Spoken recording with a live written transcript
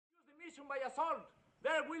submission by assault.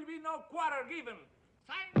 There will be no quarter given.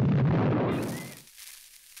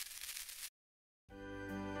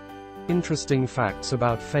 Interesting facts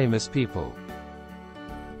about famous people.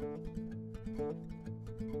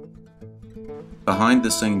 Behind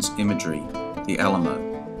the scenes imagery, the Alamo,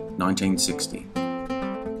 1960.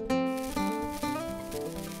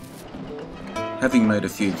 Having made a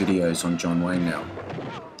few videos on John Wayne now,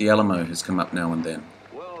 the Alamo has come up now and then.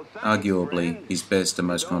 Arguably his best and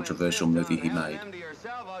most controversial movie he made.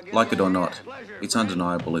 Like it or not, it's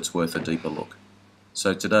undeniable it's worth a deeper look.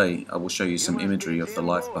 So today I will show you some imagery of the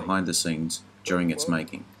life behind the scenes during its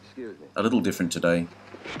making. A little different today,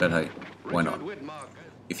 but hey, why not?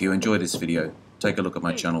 If you enjoyed this video, take a look at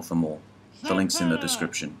my channel for more. The link's in the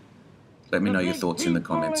description. Let me know your thoughts in the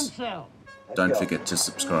comments. Don't forget to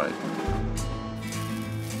subscribe.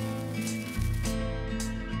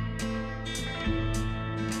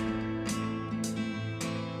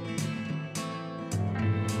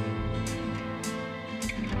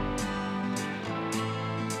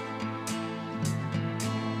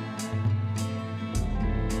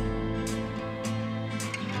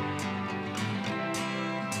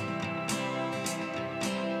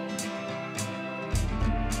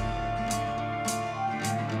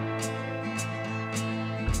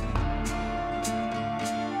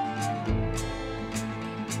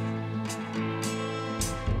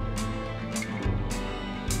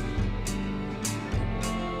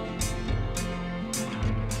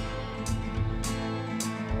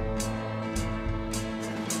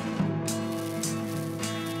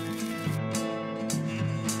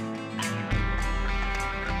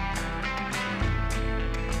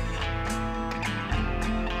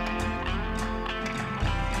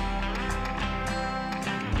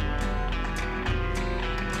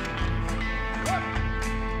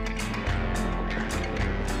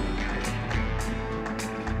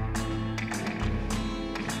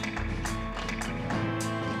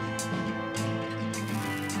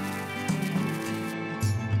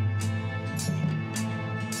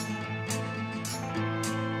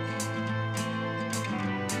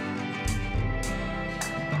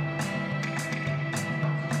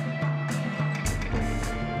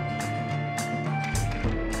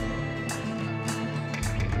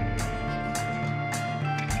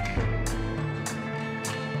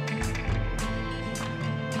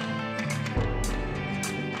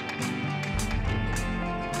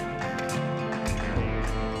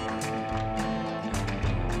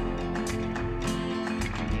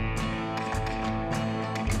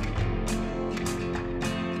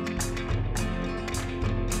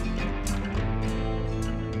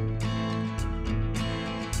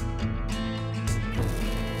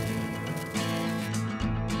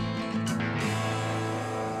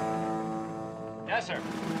 Yes, sir.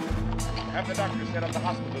 Have the doctor set up the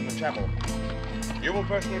hospital in the chapel. You will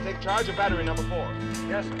personally take charge of battery number 4.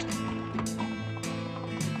 Yes, sir.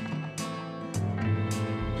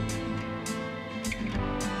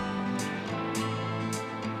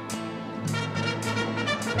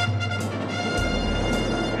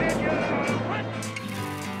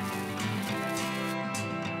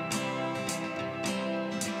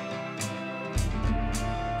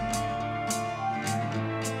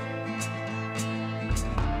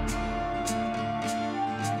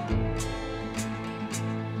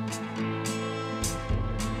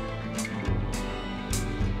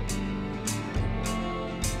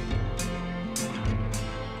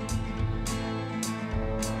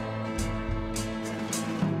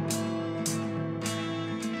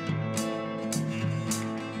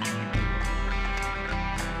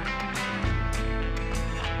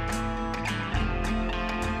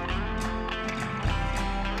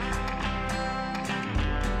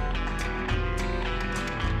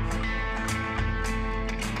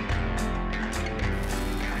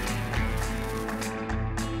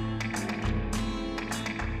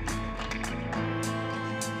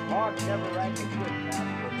 Mark never ranked a quick pass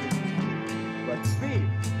for me, but speed.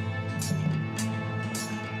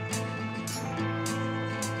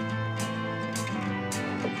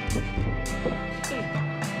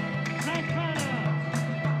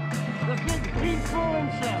 The big people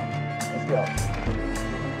himself. Let's go.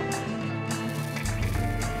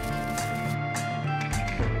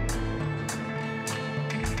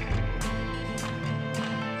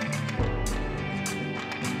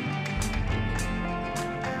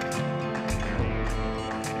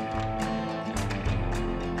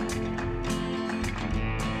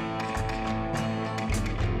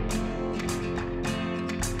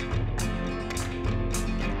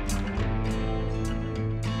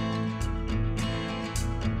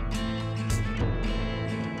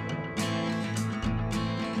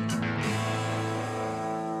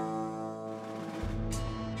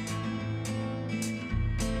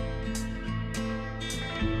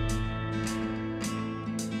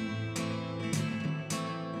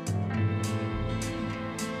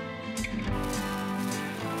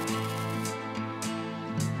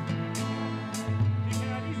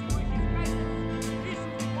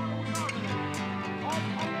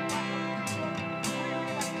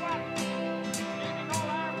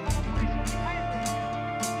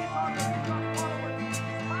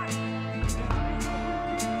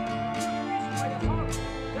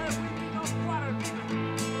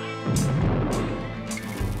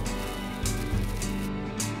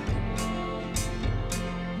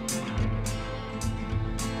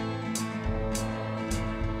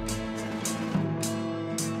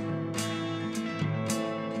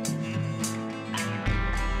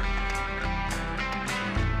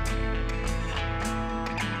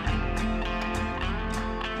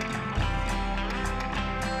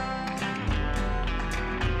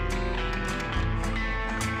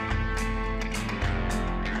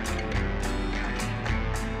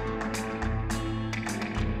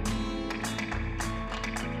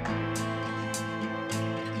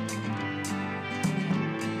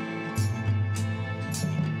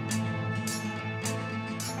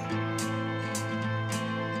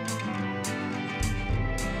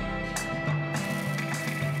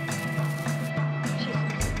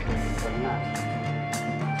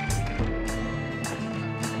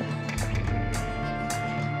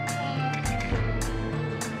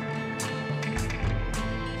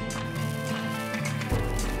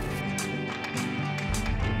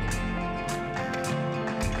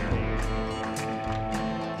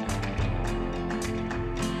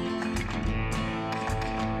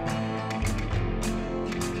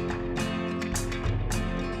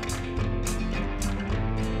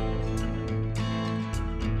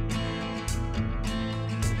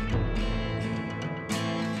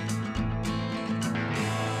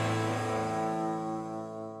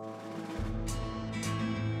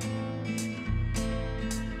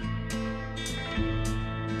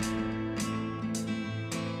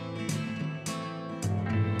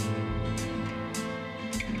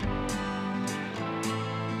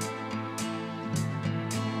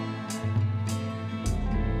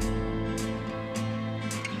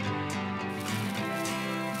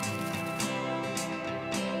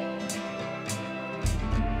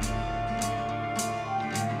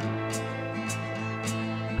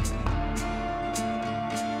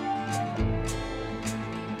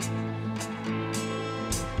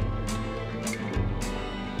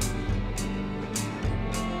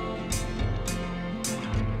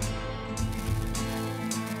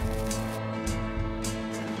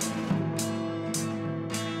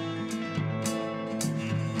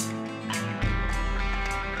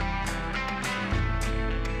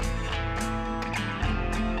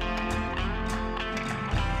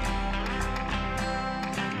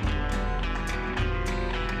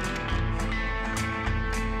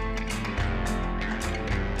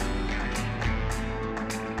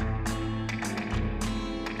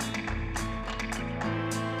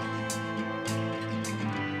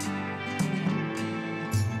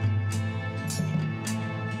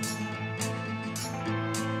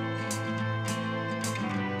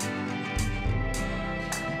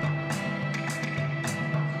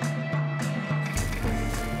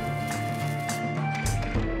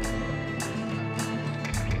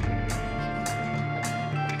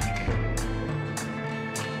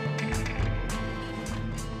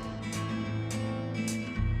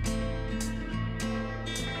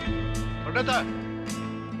 bitte!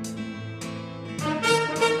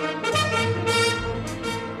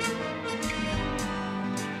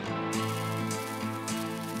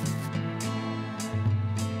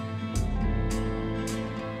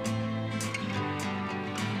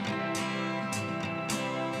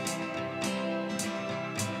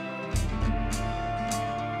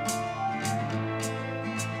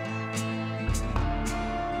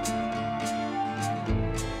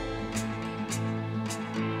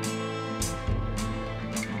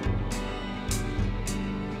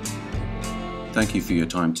 Thank you for your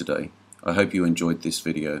time today. I hope you enjoyed this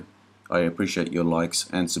video. I appreciate your likes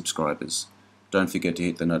and subscribers. Don't forget to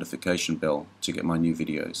hit the notification bell to get my new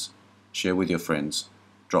videos. Share with your friends.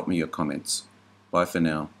 Drop me your comments. Bye for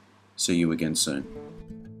now. See you again soon.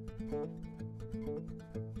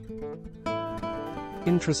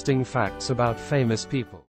 Interesting facts about famous people.